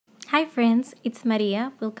Hi friends, it's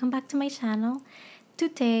Maria. Welcome back to my channel.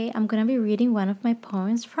 Today I'm gonna be reading one of my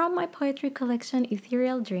poems from my poetry collection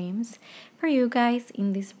Ethereal Dreams for you guys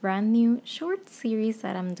in this brand new short series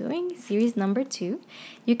that I'm doing, series number 2.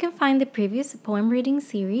 You can find the previous poem reading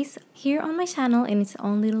series here on my channel in its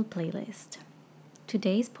own little playlist.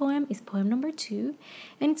 Today's poem is poem number 2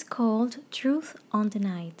 and it's called Truth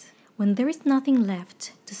Undenied. When there is nothing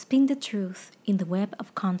left to spin the truth in the web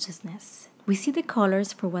of consciousness, we see the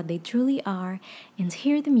colors for what they truly are and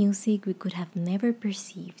hear the music we could have never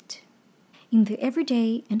perceived. In the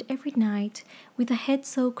everyday and every night, with a head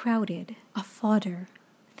so crowded, of fodder,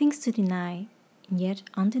 things to deny, and yet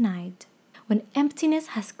undenied. When emptiness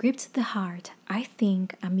has gripped the heart, I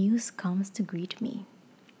think a muse comes to greet me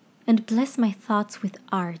and bless my thoughts with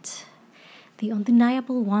art, the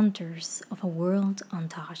undeniable wonders of a world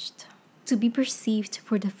untouched. To be perceived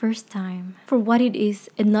for the first time for what it is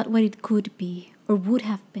and not what it could be, or would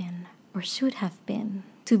have been, or should have been.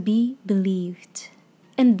 To be believed.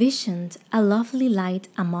 Envisioned a lovely light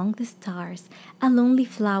among the stars, a lonely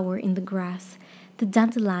flower in the grass, the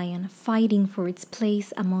dandelion fighting for its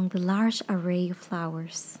place among the large array of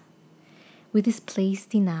flowers. With its place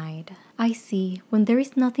denied, I see when there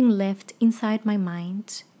is nothing left inside my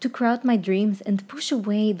mind to crowd my dreams and push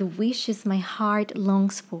away the wishes my heart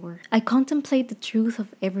longs for. I contemplate the truth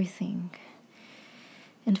of everything.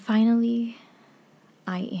 And finally,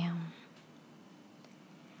 I am.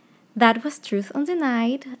 That was Truth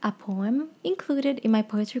Undenied, a poem included in my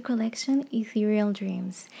poetry collection Ethereal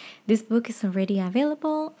Dreams. This book is already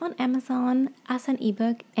available on Amazon as an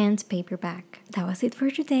ebook and paperback. That was it for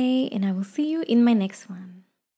today, and I will see you in my next one.